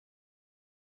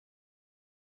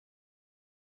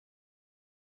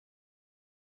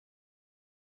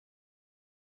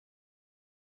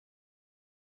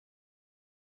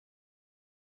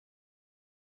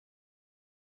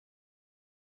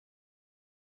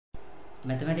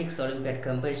Mathematics Olympiad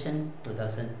Competition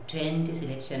 2020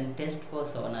 selection test for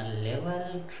Zonal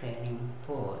level training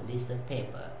poll. This is the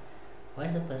paper. What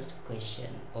is the first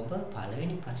question? ඔබ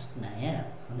පළවෙනි ප්‍රශ්නය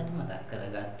හොඳට මතක්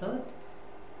කරගත්තොත්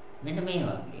මෙන්න මේ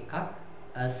වගේ එකක්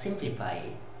simplify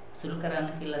සුළු කරන්න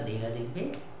කියලා දීලා තිබ්බේ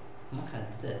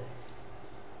මොකක්ද?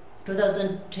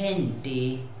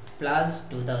 2020 plus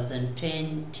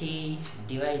 2020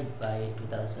 divided by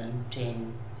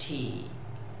 2020.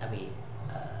 අපි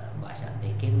භාෂා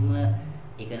දෙකෙන්ම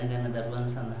ඉගෙන ගන්න දරුවන්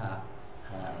සඳහා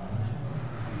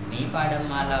මේ පාඩම්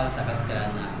මාලාව සකස්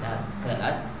කරන්න අදහස්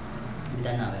කළත් අපි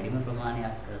දන්නා වැඩිම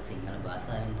ප්‍රමාණයක් සිංහල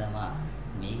භාෂාවෙන් තමයි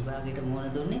මේ විභාගයට මුහුණ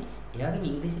දුන්නේ. ඒ වගේම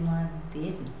ඉංග්‍රීසි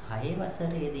මාධ්‍යයේ 6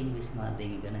 වසරේදී ඉංග්‍රීසි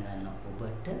මාධ්‍යයෙන් ඉගෙන ගන්න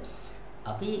ඔබට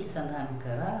අපි සඳහන්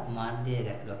කරා මාධ්‍ය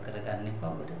ගැටලුවක් කරගන්න එපා.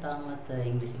 ඔබට තාමත්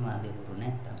ඉංග්‍රීසි මාධ්‍ය හුරු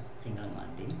නැත්තම් සිංහල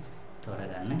මාධ්‍යයෙන්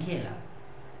තෝරගන්න කියලා.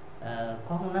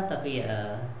 කොහොම වුණත් අපි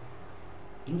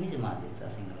ඉංග්‍රීසි මාධ්‍යයෙන් සහ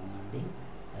සිංහල මාධ්‍යයෙන්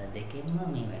දෙකෙන්ම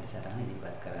මේ වැඩසටහන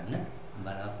ඉදිරිපත් කරන්න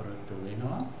බලාපොරොත්තු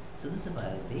වෙනවා. සුදුසු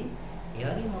පරිදි ඒ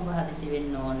වගේම ඔබ හදිසි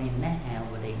වෙන්න ඕනේ නැහැ.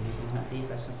 ඔබට ඉංග්‍රීසි මාධ්‍යයේ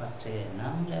ප්‍රශ්න පත්‍රය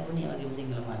නම් ලැබුණේ, ඒ වගේම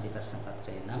සිංහල මාධ්‍ය ප්‍රශ්න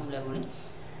පත්‍රය නම් ලැබුණේ.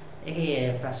 ඒකේ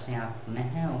ප්‍රශ්නයක්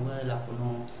නැහැ. ඔබ ලකුණු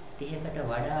 30කට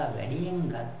වඩා වැඩියෙන්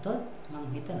ගත්තොත් මම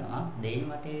හිතනවා දෙයින්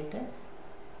වටේට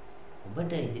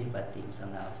ඔබට ඉදිරිපත් වීම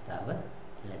සඳහා අවස්ථාව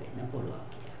ලැබෙන්න පුළුවන්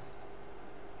කියලා.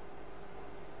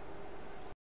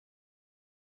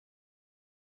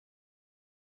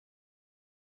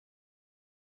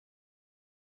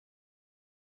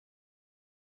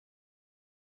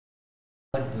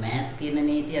 mass කියන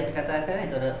නීතිය අපි කතා කරා.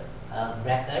 ඒතර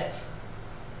bracket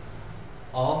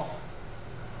of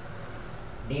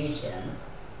division,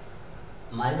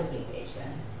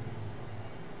 multiplication,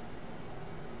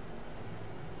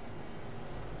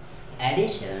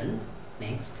 addition,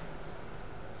 next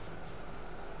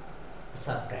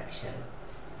subtraction,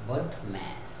 what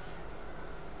mass.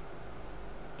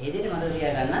 ඒ දෙයට මතක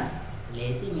තියාගන්න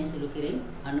ලේසි මේ සුළු කිරීම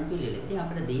අනුපිළිවෙල. ඉතින්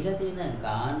අපිට දීලා තියෙන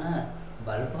ගාන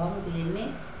බලපෑම තියෙන්නේ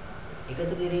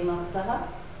එකතු කිරීමක් සහ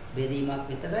බෙදීමක්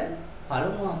විතරයි.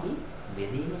 පළමුව අපි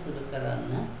බෙදීම සුළු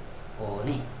කරන්න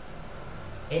ඕනේ.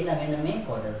 එහෙනම් මෙන්න මේ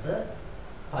කොටස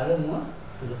පළමුව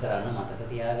සුළු කරන්න මතක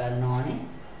තියාගන්න ඕනේ.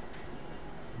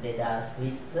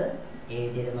 2020 ඒ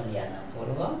විදිහටම ලියන්න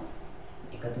පුළුවන්.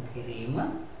 එකතු කිරීම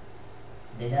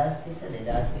 2020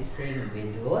 2020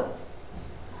 බෙදුවොත්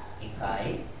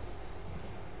 1යි.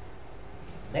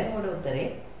 දැන් උඩ උත්තරේ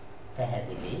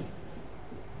පැහැදිලි.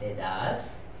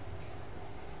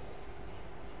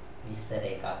 2020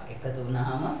 එකක් එකතු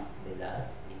වුණාම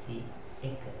 2021.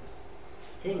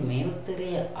 ඉතින් මේ උත්තරය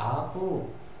ආපු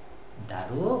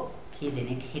දරුවෝ කී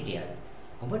දෙනෙක් හිටියද?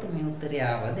 ඔබට මේ උත්තරය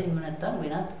ආවද? එහෙම නැත්නම්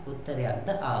වෙනත් උත්තරයක්ද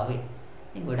ආවේ?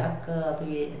 ඉතින් ගොඩක් අපි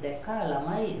දැක්කා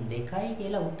ළමයි 2යි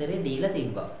කියලා උත්තරේ දීලා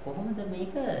තිබ්බා. කොහොමද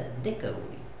මේක 2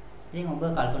 වුනේ? ඉතින් ඔබ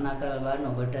කල්පනා කරලා බලන්න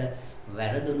ඔබට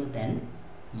වැරදුණු තැන්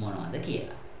මොනවද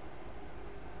කියලා.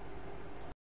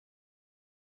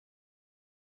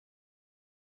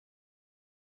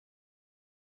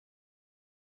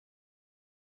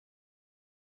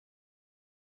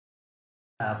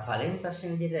 පළවෙනි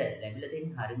ප්‍රශ්නේ විදිහට ලැබිලා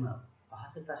තියෙන හරිම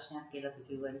පහසු ප්‍රශ්නයක් කියලා අපි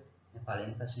කිව්වනේ. මේ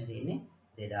පළවෙනි ප්‍රශ්නේ තියෙන්නේ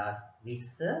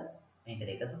 2020 මේකට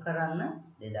එකතු කරන්න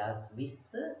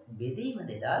 2020 බෙදීම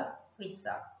 2020ක්.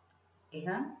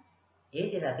 එහෙනම් ඒ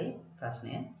විදිහට අපි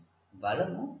ප්‍රශ්නය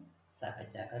බලමු,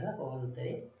 සාකච්ඡා කරලා කොහොමද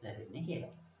උත්තරේ ලැබෙන්නේ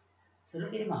කියලා. සුළු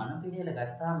කිරීම අනුපිළිවෙල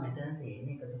ගත්තාම මෙතන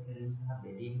තියෙන්නේ එකතු කිරීම සහ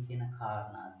බෙදීම කියන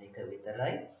කාරණා දෙක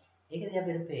විතරයි. ඒකදී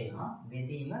අපිට පේනවා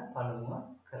බෙදීම පළමුව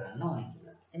කරන්න ඕනේ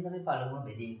කියලා. එන්න අපි පළමුව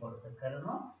බෙදීම කොටස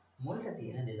කරනවා. මුලට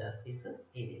තියෙන 2020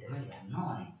 ඒ විදිහටම ලියන්න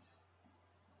ඕනේ.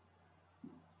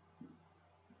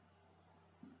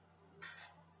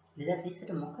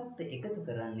 2020ට මොකක්ද එකතු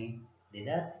කරන්නේ?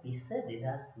 2020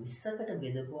 2020කට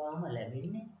බෙදපුවාම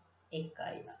ලැබෙන්නේ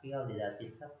 1යි. අපි ආව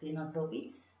 2020ක් තියෙනවා ටොපි.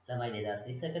 ළමයි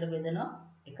 2020කට බෙදනවා.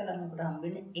 එක ළමයෙකුට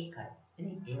හම්බෙන්නේ 1යි. ඉතින්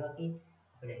ඒ වගේ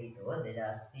අපිට හිතුවා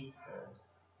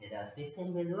 2020ෙන්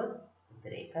බෙදුවොත්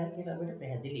උත්තරේ 1යි කියලා අපිට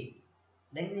පැහැදිලි.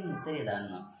 දැන් ඉතින් උත්තරය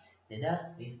දන්නවා.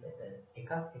 2020ට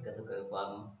එකක් එකතු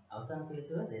කරපුවාම අවසන්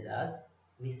පිළිතුර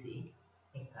 2021යි.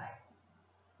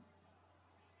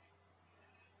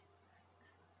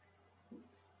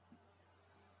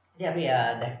 ඉතින් අපි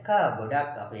දැක්කා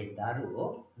ගොඩක් අපේ දරුවෝ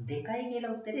 2යි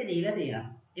කියලා උත්තරේ දීලා තියෙනවා.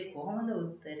 ඒ කොහොමද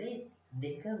උත්තරේ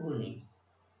 2 වුනේ?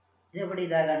 ඉතින් අපිට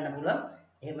හිතා ගන්න පුළුවන්.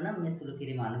 එහෙමනම් මේ සුළු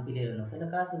කිරීම අනුපිළිවෙල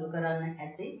නොසලකා සුළු කරන්න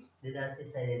ඇති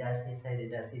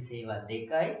 2020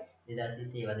 2යි.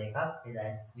 2021 දෙකක්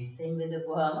 2020ෙන්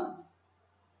බෙදපුවාම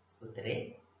උත්තරේ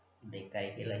 2යි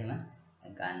කියලා එහෙම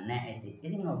ගන්න ඇති.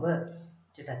 ඉතින් ඔබ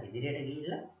චුට්ටක් ඉදිරියට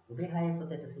ගිහිල්ලා ඔබේ 6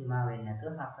 පොතට සීමා වෙන්නේ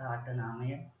නැතුව 7 8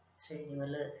 9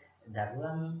 ශ්‍රේණිවල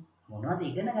දරුවන් මොනවද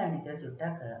ඉගෙන ගන්න කියලා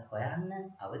චුට්ටක් හොයන්න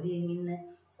අවදියෙන් ඉන්න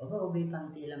ඔබ ඔබේ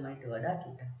පන්ති ළමයිට වඩා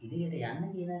චුට්ටක් ඉදිරියට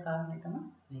යන්න කියන කාරණේ තමයි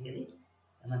මේකෙදි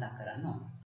මතක් කරන්න ඕනේ.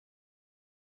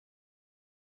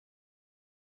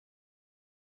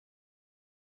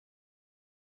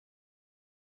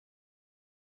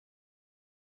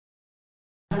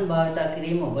 වරහන් භාවිතා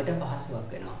කිරීම ඔබට පහසුවක්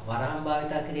වෙනවා. වරහන්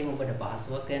භාවිතා කිරීම ඔබට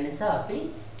පහසුවක් වෙන නිසා අපි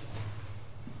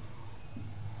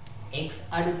x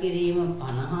අඩු කිරීම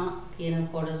 50 කියන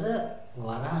කොටස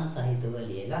වරහන් සහිතව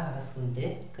ලියලා හරස්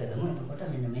කුන්තේ කරමු. එතකොට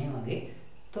මෙන්න මේ වගේ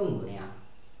 3 ගුණයක්.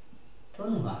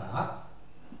 3 වරක්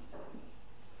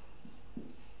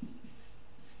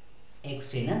x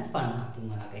ඍණ 50.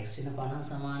 3 වරක් x ඍණ 50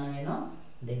 සමාන වෙනවා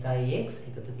 2x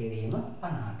එකතු කිරීම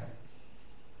 50ට.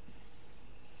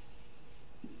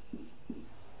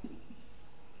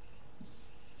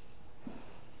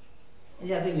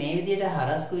 ඉතින් අපි මේ විදිහට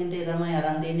හරස් කුයින්තේ තමයි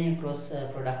අරන් දෙන්නේ ක්‍රොස්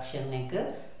ප්‍රොඩක්ෂන් එක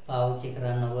පාවිච්චි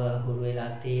කරන්න ඔබ හුරු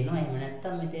වෙලා තියෙනවා. එහෙම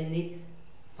නැත්නම් මෙතෙන්දී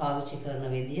පාවිච්චි කරන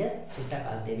විදිය ටිකක්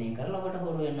අධ්‍යයනය කරලා ඔබට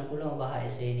හුරු වෙන්න පුළුවන්. ඔබ 6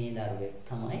 ශ්‍රේණියේ දරුවෙක්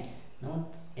තමයි. නමුත්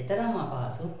එතරම්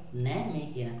අපහසු නෑ මේ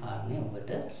කියන කාරණේ ඔබට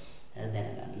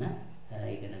දැනගන්න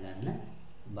ඉගෙන ගන්න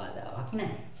බාධාවක්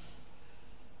නෑ.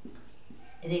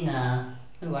 ඉතින්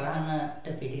මේ වරහනට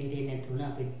පිටින් තියෙන 3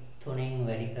 අපි 3ෙන්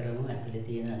වැඩි කරමු. ඇතුලේ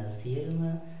තියෙන සියලුම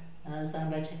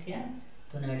සංරචකයන්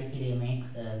 3 වැඩි කිරීම x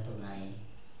 3යි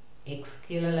x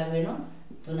කියලා ලැබෙනවා.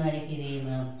 3 වැඩි කිරීම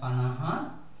 50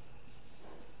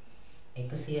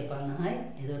 150යි.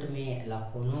 එතකොට මේ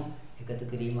ලකුණු එකතු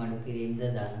කිරීම අඩු කිරීමද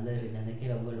ධනද ඍණද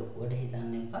කියලා ඔබ ලොකුවට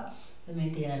හිතන්න එපා. මේ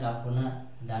තියෙන ලකුණ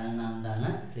ධන නම් ධන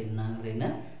ඍණ නම්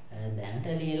ඍණ දැනට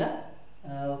ලියලා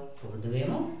පුරුදු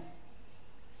වෙමු.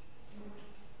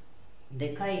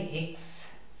 2x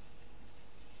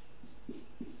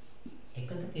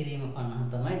එකතු කිරීම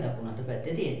 50 තමයි දකුණු අත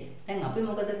පැත්තේ තියෙන්නේ. දැන් අපි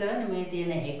මොකද කරන්නේ මේ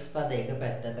තියෙන x පද එක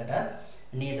පැත්තකට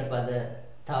නියත පද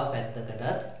තව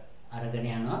පැත්තකටත් අරගෙන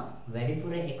යනවා.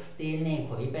 වැඩිපුර x තියෙන්නේ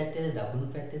කොයි පැත්තේද දකුණු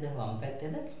පැත්තේද වම්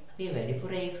පැත්තේද? අපි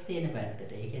වැඩිපුර x තියෙන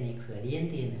පැත්තට. ඒ කියන්නේ x වැඩියෙන්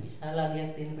තියෙන විශාල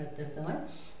අගයක් තියෙන පැත්තට තමයි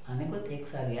අනිකුත්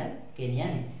x අගයන්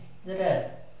ගෙනියන්නේ. ඒතර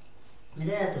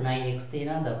මෙතන 3x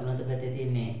තියෙනවා දකුණු අත පැත්තේ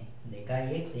තියෙන්නේ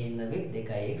 2x එන්න වෙයි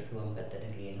 2x වම් පැත්තට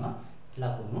ගේනවා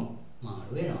ලකුණු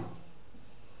මාරු වෙනවා.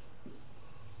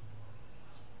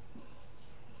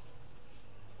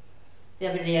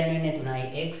 අපිට ලියන්න වෙන්නේ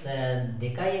 3x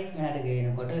 2x මෙහාට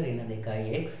ගේනකොට ඍණ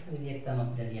 2x විදිහට තමයි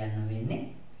අපිට ලියන්න වෙන්නේ.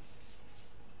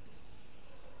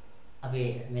 අපි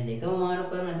මේ දෙකම මාරු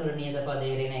කරනවා. ඒතර නියත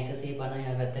පදේ ඍණ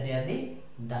 150 පැත්තට යද්දී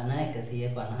ධන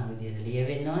 150 විදිහට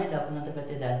ලියවෙන්න ඕනේ. දකුණු අත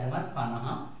පැත්තේ දැනටමත්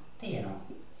 50 තියෙනවා.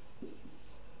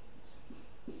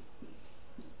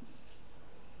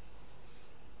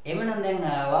 එමනම් දැන්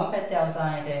වම් පැත්තේ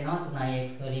අවසානයට එනවා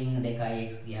 3x වලින්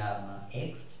 2x ගියාම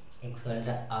x x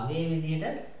වලට අගේ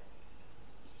විදියට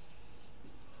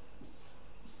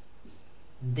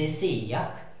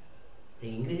 200ක්.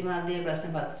 ඉංග්‍රීසි මාධ්‍යයේ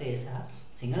ප්‍රශ්න පත්‍රයේ සහ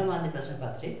සිංහල මාධ්‍ය ප්‍රශ්න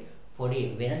පත්‍රයේ පොඩි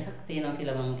වෙනසක් තියෙනවා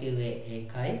කියලා මම කිව්වේ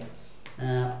ඒකයි.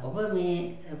 ඔබ මේ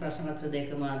ප්‍රශ්න පත්‍ර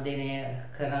දෙකම අධ්‍යයනය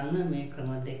කරන්න මේ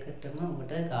ක්‍රම දෙකටම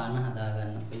ඔබට ගාන හදා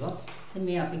ගන්න පුළුවන්.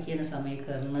 මේ අපි කියන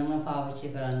සමීකරණම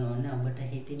පාවිච්චි කරන්න ඕනේ. ඔබට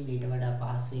හිතින් ඊට වඩා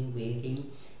පහසුවෙන් වේගින්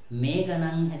මේ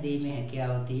ගණන් හැදීමේ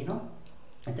හැකියාව තියෙනවා.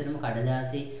 එතරම්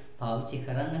කඩදාසි පාවිච්චි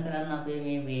කරන්න අපේ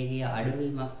මේ වේගය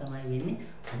අඩුවීමක් තමයි වෙන්නේ.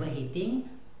 ඔබ හිතින්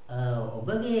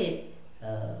ඔබගේ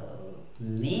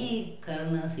මේ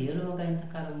කරන සියලුම ගණිත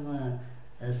කර්ම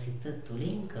සිත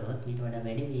තුලින් කරොත් ඊට වඩා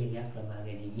වැඩි වේගයක් ලබා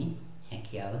ගැනීම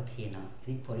හැකියාව තියෙනවා.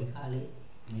 ඉතින් පොඩි කාලේ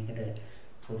මේකට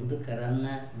පුරුදු කරන්න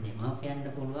දෙමාපියන්ට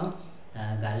පුළුවන්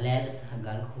ගල් ලෑල්ල සහ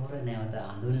ගල් කෝර නැවත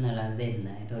අඳුන්වලා දෙන්න.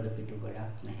 ඒතකොට පිටු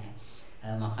ගොඩක් නැහැ.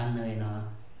 මකන්න වෙනවා.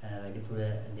 වැඩිපුර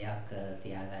දෙයක්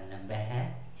තියාගන්න බෑ.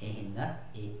 ඒ හින්දා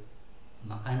ඒ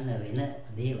මකන්න වෙන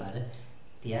දේවල්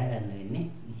තියාගන්න වෙන්නේ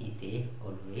හිතේ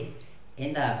ඔළුවේ.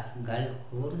 එඳා ගල්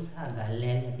කෝරු සහ ගල්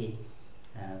ලෑල්ල අපි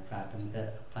ප්‍රාථමික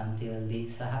පන්තිවලදී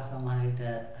සහ සමහර විට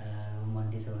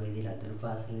මොන්ටිසෝරිදී ලදරු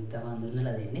පාසලෙදි තමයි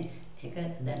දුන්නලා දෙන්නේ. ඒක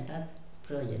දැන්ටත්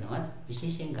ප්‍රයෝජනවත්,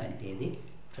 විශේෂයෙන් ගණිතයේදී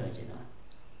ප්‍රයෝජනවත්.